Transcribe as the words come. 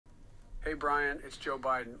Hey, Brian, it's Joe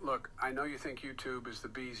Biden. Look, I know you think YouTube is the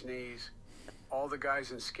bee's knees. All the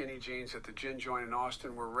guys in skinny jeans at the gin joint in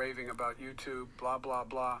Austin were raving about YouTube, blah, blah,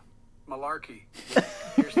 blah. Malarkey.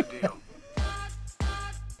 Here's the deal.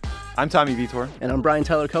 I'm Tommy Vietor. And I'm Brian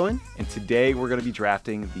Tyler Cohen. And today we're going to be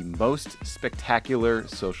drafting the most spectacular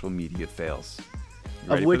social media fails.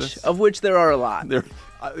 Of which there are a lot.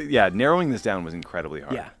 Narrowing this down was incredibly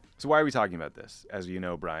hard. Yeah. So why are we talking about this? As you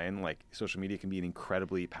know, Brian, social media can be an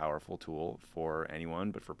incredibly powerful tool for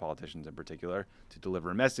anyone, but for politicians in particular, to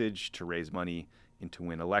deliver a message, to raise money, and to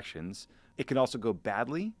win elections. It can also go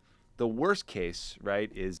badly. The worst case,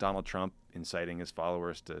 right, is Donald Trump inciting his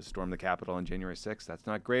followers to storm the Capitol on January 6th. That's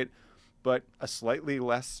not great. But a slightly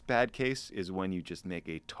less bad case is when you just make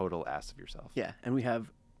a total ass of yourself. Yeah, and we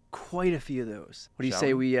have quite a few of those. What do you Shall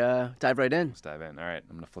say we dive right in? Let's dive in. All right,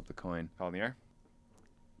 I'm going to flip the coin. Call in the air.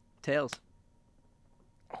 Tails.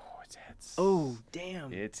 Oh, it's heads. Oh,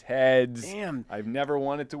 damn. It's heads. Damn. I've never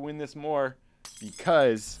wanted to win this more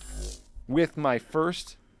because with my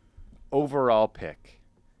first overall pick,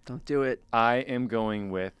 don't do it. I am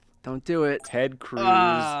going with don't do it. Ted Cruz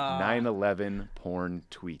 9/11 porn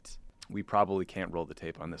tweet. We probably can't roll the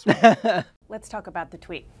tape on this one. Let's talk about the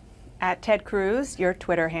tweet. At Ted Cruz, your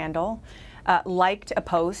Twitter handle, liked a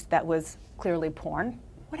post that was clearly porn.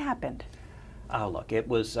 What happened? Oh, look, it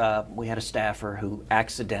was, we had a staffer who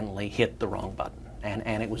accidentally hit the wrong button.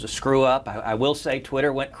 And it was a screw up. I will say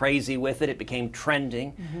Twitter went crazy with it. It became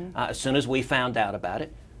trending. As soon as we found out about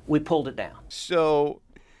it, we pulled it down. So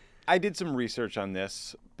I did some research on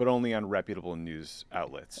this, but only on reputable news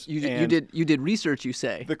outlets. You did research, you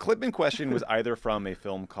say? The clip in question was either from a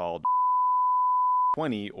film called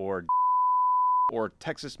 20 or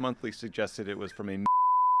Texas Monthly suggested it was from a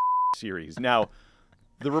series. Now,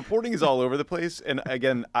 the reporting is all over the place, and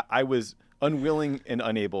again, I was unwilling and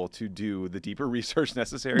unable to do the deeper research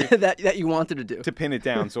necessary that you wanted to do to pin it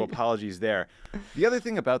down, so apologies there. The other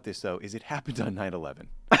thing about this, though, is it happened on 9/11.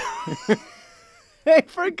 I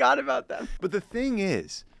forgot about that. But the thing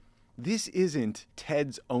is, this isn't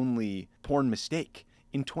Ted's only porn mistake.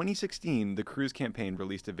 In 2016, the Cruz campaign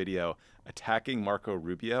released a video attacking Marco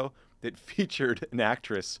Rubio that featured an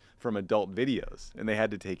actress from adult videos, and they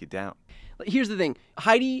had to take it down. Here's the thing.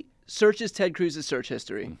 Heidi searches Ted Cruz's search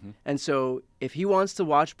history, and so if he wants to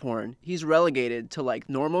watch porn, he's relegated to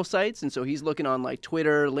normal sites, and so he's looking on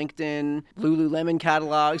Twitter, LinkedIn, Lululemon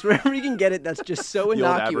catalogs, wherever he can get it. That's just so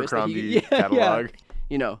innocuous. The old Abercrombie catalog.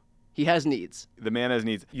 You know, he has needs. The man has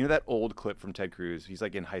needs. You know that old clip from Ted Cruz? He's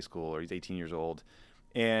in high school, or he's 18 years old,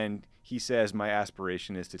 and he says, "My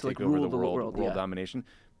aspiration is to take over the world domination."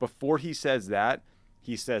 Before he says that,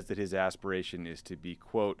 he says that his aspiration is to be,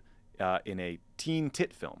 quote, in a teen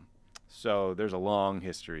tit film. So there's a long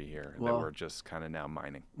history here that we're just kind of now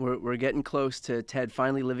mining. We're getting close to Ted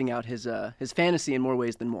finally living out his fantasy in more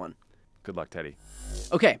ways than one. Good luck, Teddy.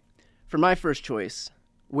 Okay, for my first choice,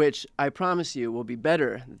 which I promise you will be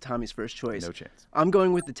better than Tommy's first choice. No chance. I'm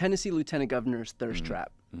going with the Tennessee Lieutenant Governor's thirst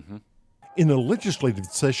trap. In a legislative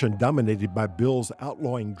session dominated by bills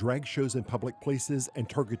outlawing drag shows in public places and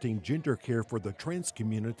targeting gender care for the trans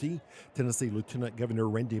community, Tennessee Lieutenant Governor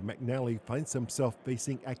Randy McNally finds himself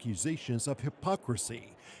facing accusations of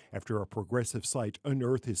hypocrisy after a progressive site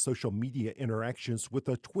unearthed his social media interactions with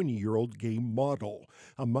a 20-year-old gay model,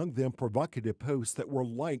 among them provocative posts that were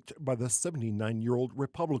liked by the 79-year-old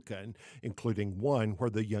Republican, including one where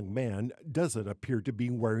the young man doesn't appear to be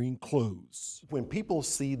wearing clothes. When people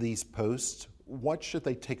see these posts, what should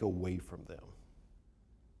they take away from them?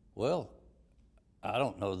 Well, I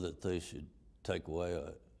don't know that they should take away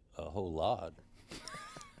a whole lot.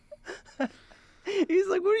 He's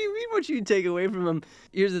like, what do you mean what you take away from him?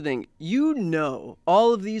 Here's the thing. You know,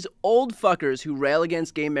 all of these old fuckers who rail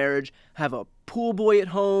against gay marriage have a pool boy at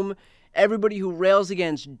home. Everybody who rails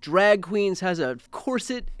against drag queens has a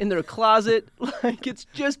corset in their closet. It's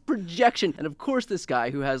just projection. And of course this guy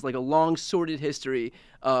who has a long sordid history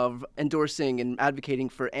of endorsing and advocating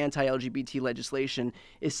for anti-LGBT legislation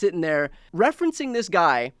is sitting there referencing this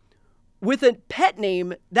guy with a pet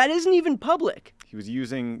name that isn't even public. He was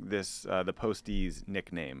using this, the postee's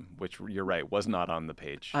nickname, which you're right, was not on the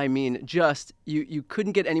page. I mean, you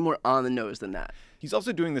couldn't get any more on the nose than that. He's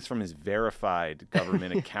also doing this from his verified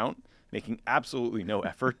government account, making absolutely no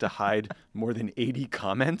effort to hide more than 80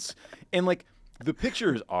 comments. And the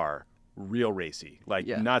pictures are real racy,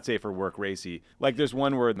 not safe for work racy. There's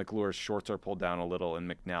one where McClure's shorts are pulled down a little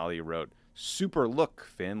and McNally wrote, "Super look,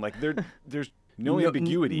 Finn." There's no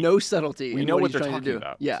ambiguity. No subtlety. We know what they're talking to do.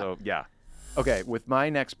 about. Yeah. So, yeah. Okay, with my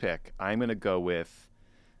next pick, I'm going to go with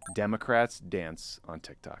Democrats dance on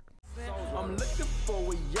TikTok. I'm looking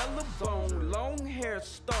for a yellow bone, long hair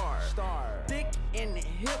star.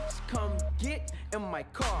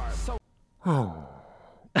 like cars.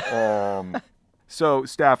 So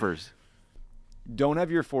staffers, don't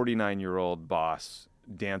have your 49-year-old boss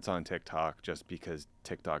dance on TikTok just because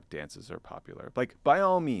TikTok dances are popular. Like, by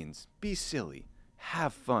all means, be silly,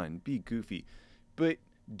 have fun, be goofy, but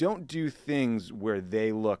don't do things where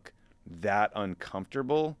they look that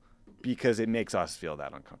uncomfortable because it makes us feel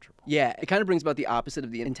that uncomfortable. Yeah, it kind of brings about the opposite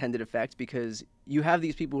of the intended effect, because you have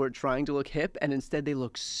these people who are trying to look hip and instead they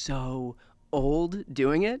look so old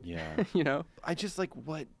doing it. Yeah. You know? I just like,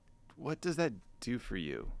 what does that do for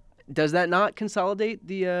you? Does that not consolidate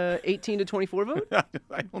the 18 to 24 vote?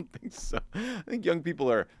 I don't think so. I think young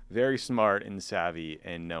people are very smart and savvy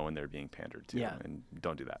and know when they're being pandered to. Yeah. And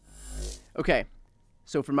don't do that. Okay.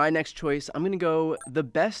 So for my next choice, I'm going to go the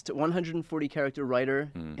best 140-character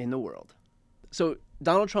writer in the world. So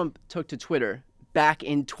Donald Trump took to Twitter back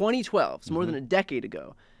in 2012, so more than a decade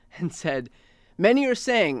ago, and said, "Many are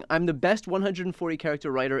saying I'm the best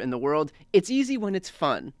 140-character writer in the world. It's easy when it's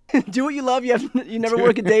fun. Do what you love. You never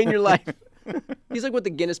work a day in your life." He's like with the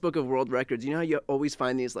Guinness Book of World Records. You know how you always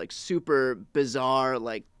find these like super bizarre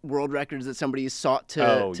like world records that somebody sought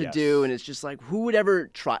to do, and it's just like, who would ever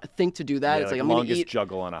think to do that? Yeah, it's like I'm longest gonna eat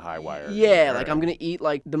juggle on a high wire. Yeah, like I'm gonna eat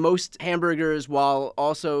like the most hamburgers while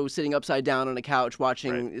also sitting upside down on a couch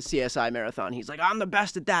watching CSI Marathon. He's like, I'm the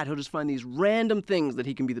best at that. He'll just find these random things that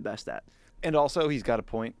he can be the best at. And also, he's got a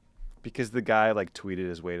point, because the guy like tweeted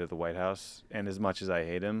his way to the White House, and as much as I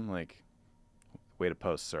hate him, like, way to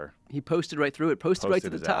post, sir. He posted right through it. Posted right to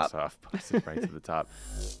the his top. Ass off. Posted right to the top.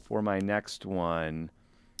 For my next one,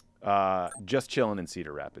 just chillin' in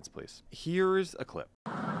Cedar Rapids, please. Here's a clip.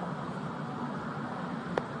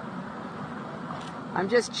 I'm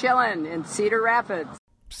just chillin' in Cedar Rapids.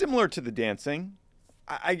 Similar to the dancing,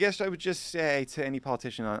 I guess I would just say to any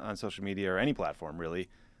politician on social media or any platform, really,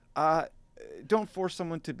 don't force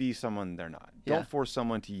someone to be someone they're not. Yeah. Don't force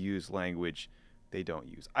someone to use language they don't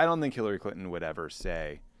use. I don't think Hillary Clinton would ever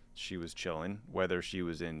say she was chilling, whether she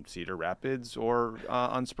was in Cedar Rapids or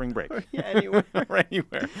on spring break. Yeah, anywhere. Or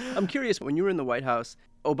anywhere. I'm curious, when you were in the White House,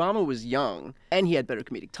 Obama was young and he had better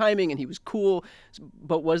comedic timing and he was cool,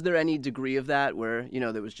 but was there any degree of that where, you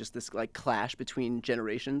know, there was just this like clash between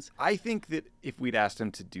generations? I think that if we'd asked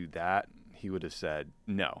him to do that, he would have said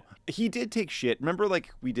no. He did take shit. Remember,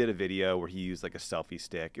 like, we did a video where he used like a selfie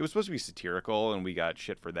stick. It was supposed to be satirical, and we got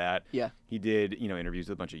shit for that. Yeah. He did, you know, interviews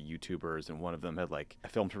with a bunch of YouTubers, and one of them had like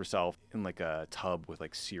filmed herself in like a tub with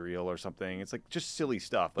like cereal or something. It's like just silly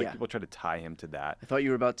stuff. Like, people try to tie him to that. I thought you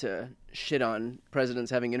were about to shit on presidents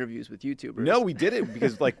having interviews with YouTubers. No, we did it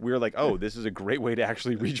because like we were like, oh, this is a great way to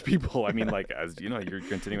actually reach people. I mean, like, as you know, you're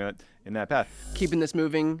continuing in that path. Keeping this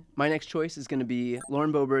moving, my next choice is going to be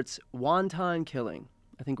Lauren Boebert's Wonton killing.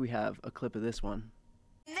 I think we have a clip of this one.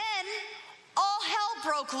 And then all hell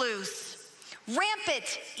broke loose.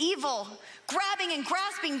 Rampant, evil, grabbing and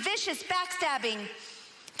grasping, vicious backstabbing.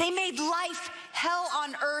 They made life hell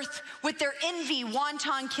on earth with their envy,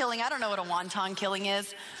 wonton killing. I don't know what a wonton killing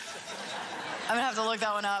is. I'm gonna have to look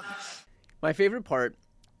that one up. My favorite part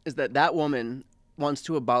is that woman wants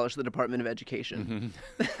to abolish the Department of Education.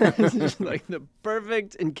 It's just like the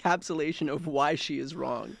perfect encapsulation of why she is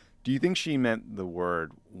wrong. Do you think she meant the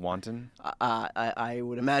word wanton? I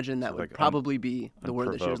would imagine that would probably be the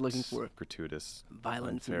word that she was looking for. Gratuitous.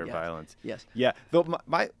 Violence. Unfair violence. Yes. Yeah. Though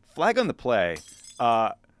my flag on the play,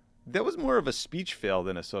 that was more of a speech fail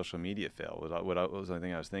than a social media fail. Was the only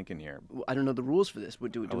thing I was thinking here. I don't know the rules for this.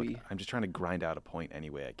 Do we? I'm just trying to grind out a point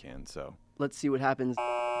any way I can. So let's see what happens.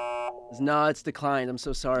 No, it's declined. I'm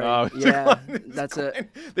so sorry. Oh, yeah, that's a.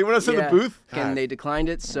 They went us in the booth, and they declined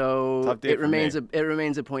it. So it remains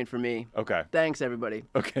a point for me. Okay. Thanks, everybody.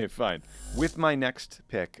 Okay, fine. With my next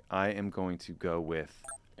pick, I am going to go with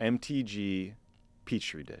MTG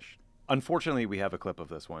Peachtree Dish. Unfortunately, we have a clip of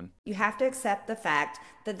this one. You have to accept the fact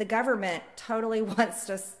that the government totally wants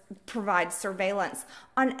to provide surveillance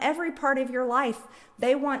on every part of your life.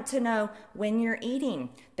 They want to know when you're eating.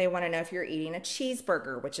 They want to know if you're eating a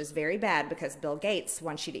cheeseburger, which is very bad because Bill Gates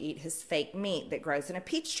wants you to eat his fake meat that grows in a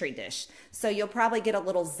Peachtree dish. So you'll probably get a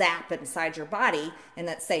little zap inside your body and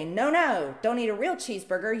that's saying, no, don't eat a real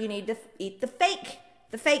cheeseburger. You need to eat the fake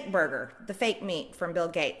burger, the fake meat from Bill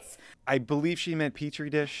Gates. I believe she meant Petri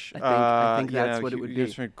dish. I think that's what it would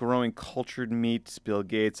be. Growing cultured meats, Bill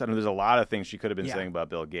Gates. I know there's a lot of things she could have been saying about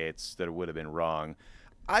Bill Gates that would have been wrong.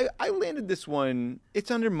 I landed this one. It's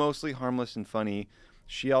under mostly harmless and funny.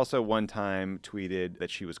 She also one time tweeted that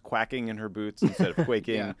she was quacking in her boots instead of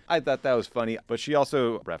quaking. I thought that was funny. But she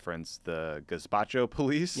also referenced the Gazpacho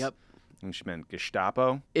police. Yep. And she meant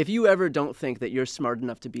Gestapo. If you ever don't think that you're smart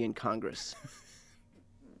enough to be in Congress,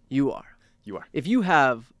 you are. You are. If you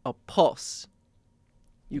have a pulse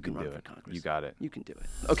You can do run for it. Congress. You got it. You can do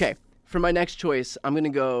it. Okay, for my next choice, I'm going to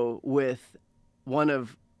go with one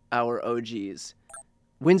of our OGs,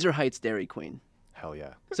 Windsor Heights Dairy Queen. Hell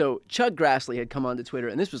yeah. So Chuck Grassley had come onto Twitter,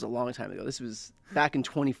 and this was a long time ago. This was back in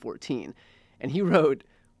 2014. And he wrote,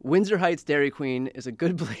 Windsor Heights Dairy Queen is a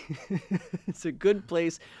good place. It's a good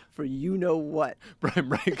place for you know what.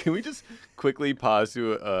 Brian, can we just quickly pause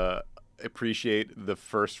to appreciate the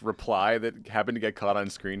first reply that happened to get caught on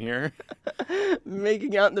screen here?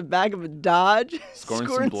 Making out in the back of a Dodge. Scoring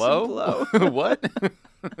some blow? What?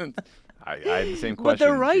 I had the same question. But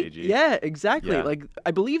they're right. JG. Yeah, exactly. Yeah. Like,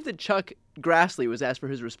 I believe that Chuck Grassley was asked for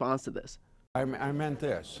his response to this. I meant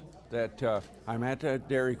this, that I'm at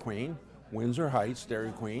Dairy Queen, Windsor Heights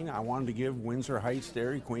Dairy Queen. I wanted to give Windsor Heights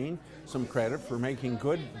Dairy Queen some credit for making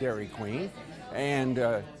good Dairy Queen and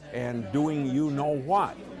doing you know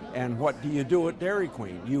what. And what do you do at Dairy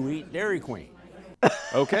Queen? You eat Dairy Queen.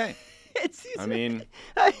 Okay. I mean,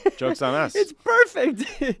 joke's on us. It's perfect.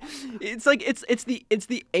 It's like it's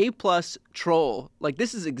the A+ troll. Like,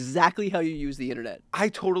 this is exactly how you use the internet. I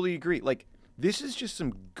totally agree. Like, this is just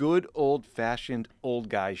some good old-fashioned old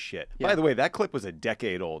guy shit. Yeah. By the way, that clip was a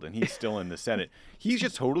decade old, and he's still in the Senate. He's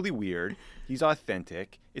just totally weird. He's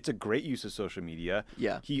authentic. It's a great use of social media.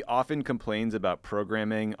 Yeah. He often complains about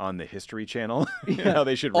programming on the History Channel. Yeah. How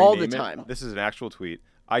they should All rename the it. time. This is an actual tweet.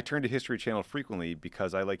 I turn to History Channel frequently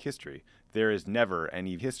because I like history. There is never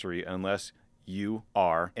any history unless you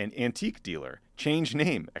are an antique dealer. Change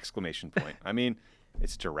name! ! I mean,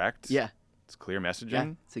 it's direct. Yeah. It's clear messaging.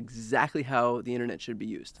 Yeah. It's exactly how the internet should be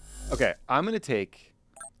used. Okay, I'm going to take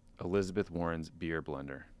Elizabeth Warren's beer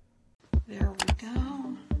blender. There we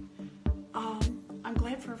go. I'm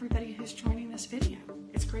glad for everybody who's joining this video.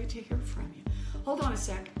 It's great to hear from you. Hold on a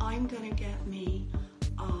sec. I'm going to get me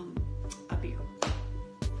a beer.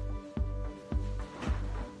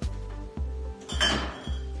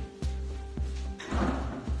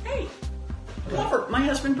 Hey, Glover, my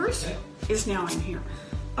husband Bruce is now in here.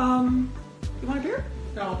 You want a beer?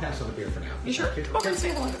 No, I'll pass on the beer for now. You sure? Come over and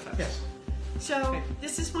say hello to folks. Yes. So,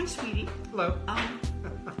 this is my sweetie. Hello.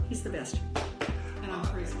 He's the best. And I'm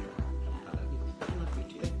crazy. I love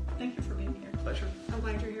you too. Thank you for being here. Pleasure. I'm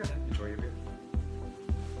glad you're here. Enjoy your beer.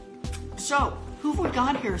 So, who've we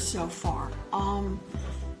got here so far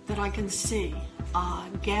that I can see?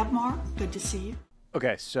 Gabmar, good to see you.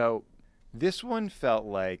 Okay, so this one felt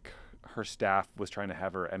like her staff was trying to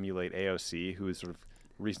have her emulate AOC, who has sort of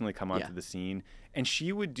recently come onto the scene. And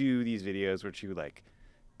she would do these videos where she would like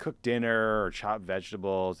cook dinner or chop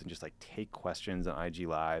vegetables and just like take questions on IG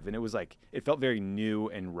Live. And it was like, it felt very new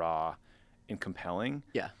and raw and compelling.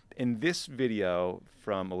 Yeah. And this video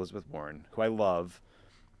from Elizabeth Warren, who I love,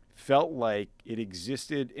 felt like it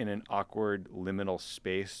existed in an awkward liminal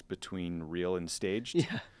space between real and staged.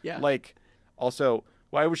 Yeah, yeah. Like, also,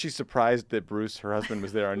 why was she surprised that Bruce, her husband,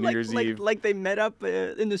 was there on New Year's Eve? Like they met up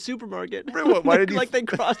in the supermarket. Why did you like they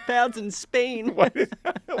crossed paths in Spain. Why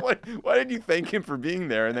did you thank him for being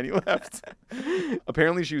there and then he left?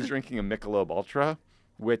 Apparently she was drinking a Michelob Ultra,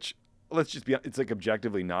 which, let's just be honest, it's like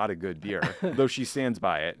objectively not a good beer, though she stands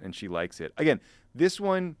by it and she likes it. Again, this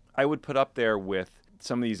one I would put up there with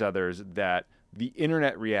some of these others that the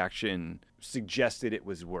internet reaction suggested it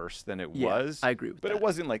was worse than it was. I agree with that. But it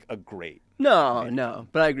wasn't like a great. No,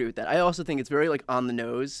 but I agree with that. I also think it's very like on the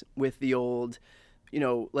nose with the old,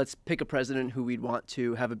 let's pick a president who we'd want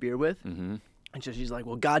to have a beer with. Mm-hmm. And so she's like,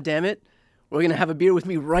 well, God damn it, we're going to have a beer with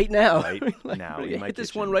me right now. Right now. We're gonna hit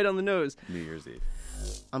this one right on the nose. New Year's Eve.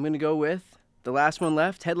 I'm going to go with the last one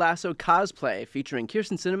left, Ted Lasso Cosplay, featuring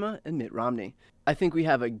Kyrsten Sinema and Mitt Romney. I think we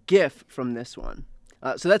have a GIF from this one.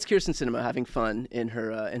 So that's Kyrsten Sinema having fun in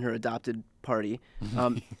her adopted party.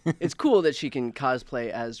 It's cool that she can cosplay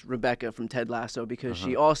as Rebecca from Ted Lasso because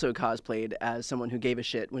she also cosplayed as someone who gave a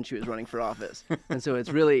shit when she was running for office. And so it's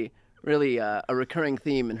really a recurring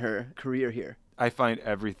theme in her career here. I find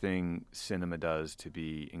everything Sinema does to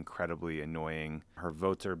be incredibly annoying. Her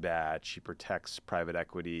votes are bad. She protects private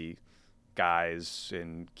equity guys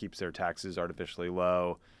and keeps their taxes artificially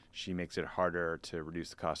low. She makes it harder to reduce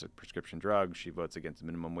the cost of prescription drugs. She votes against a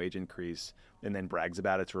minimum wage increase and then brags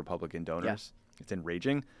about it to Republican donors. Yeah. It's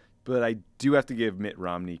enraging. But I do have to give Mitt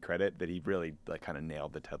Romney credit that he really kind of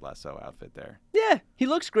nailed the Ted Lasso outfit there. Yeah, he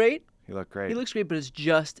looks great. He looked great. He looks great, but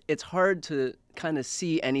it's hard to kind of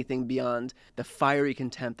see anything beyond the fiery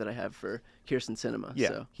contempt that I have for Kyrsten Sinema. Yeah,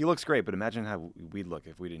 so. He looks great, but imagine how we'd look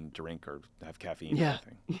if we didn't drink or have caffeine or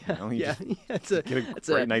anything. It's a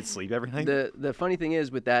great night's sleep every night. The funny thing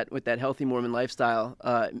is with that healthy Mormon lifestyle,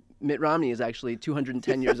 Mitt Romney is actually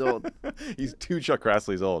 210 years old. He's 2 Chuck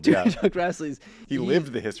Grassleys old. Chuck Grassleys. He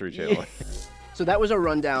lived the History Channel. Yeah. So that was a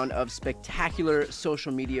rundown of spectacular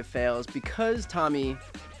social media fails. Because Tommy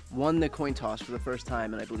won the coin toss for the first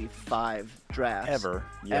time in, I believe, 5 drafts. Ever.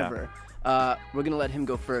 Yeah. Ever. We're going to let him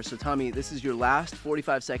go first. So, Tommy, this is your last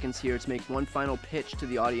 45 seconds here to make one final pitch to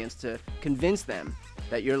the audience to convince them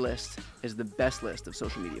that your list is the best list of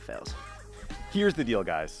social media fails. Here's the deal,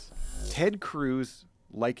 guys. Ted Cruz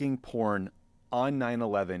liking porn on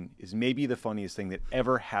 9/11 is maybe the funniest thing that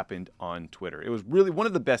ever happened on Twitter. It was really one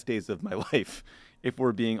of the best days of my life, if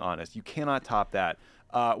we're being honest. You cannot top that.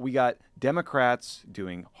 We got Democrats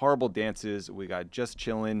doing horrible dances. We got Just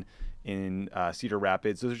Chillin in Cedar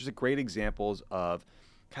Rapids. Those are just great examples of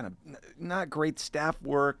kind of not great staff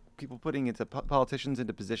work, people putting into politicians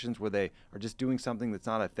into positions where they are just doing something that's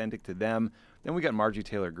not authentic to them. Then we got Marjorie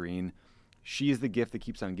Taylor Greene. She is the gift that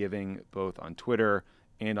keeps on giving, both on Twitter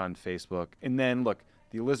and on Facebook. And then, look,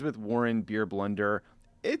 the Elizabeth Warren beer blunder.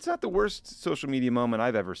 It's not the worst social media moment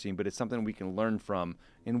I've ever seen, but it's something we can learn from.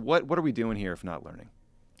 And what are we doing here if not learning?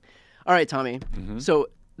 All right, Tommy. So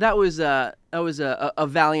that was a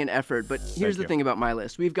valiant effort, but here's the thing about my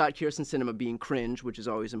list. We've got Kyrsten Sinema being cringe, which is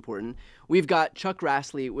always important. We've got Chuck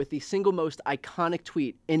Grassley with the single most iconic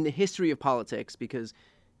tweet in the history of politics, because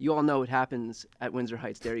you all know what happens at Windsor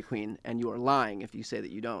Heights Dairy Queen, and you are lying if you say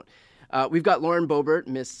that you don't. We've got Lauren Boebert,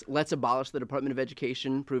 Miss Let's Abolish the Department of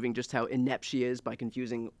Education, proving just how inept she is by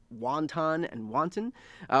confusing wonton and wonton.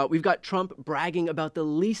 We've got Trump bragging about the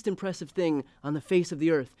least impressive thing on the face of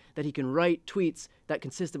the earth, that he can write tweets that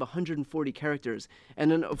consist of 140 characters.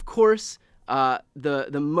 And then, of course,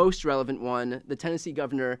 the most relevant one, the Tennessee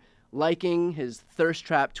governor liking his thirst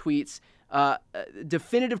trap tweets,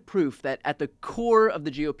 definitive proof that at the core of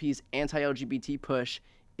the GOP's anti-LGBT push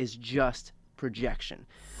is just projection.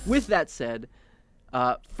 With that said,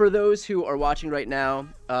 for those who are watching right now,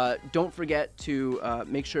 don't forget to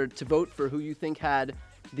make sure to vote for who you think had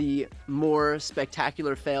the more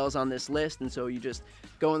spectacular fails on this list. And so you just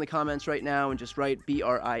go in the comments right now and just write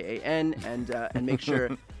BRIAN and make sure,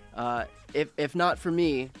 if not for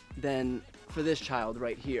me, then for this child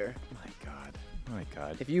right here. Oh my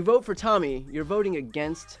God. If you vote for Tommy, you're voting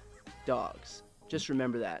against dogs. Just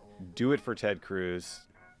remember that. Do it for Ted Cruz.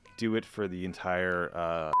 Do it for the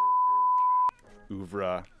entire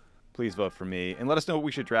oeuvre. Please vote for me. And let us know what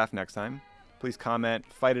we should draft next time. Please comment.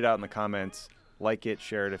 Fight it out in the comments. Like it.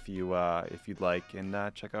 Share it if you'd like. And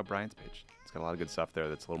check out Brian's page. It's got a lot of good stuff there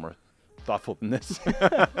that's a little more thoughtful than this.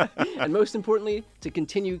 And most importantly, to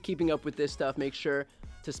continue keeping up with this stuff, make sure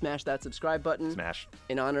to smash that subscribe button. Smash.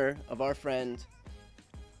 In honor of our friend,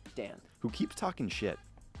 Dan. Who keeps talking shit.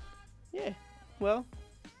 Yeah, well,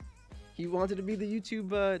 he wanted to be the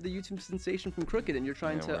YouTube sensation from Crooked, and you're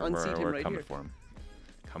trying to unseat him right here. We're coming here. for him.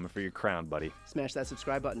 Coming for your crown, buddy. Smash that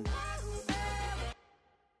subscribe button.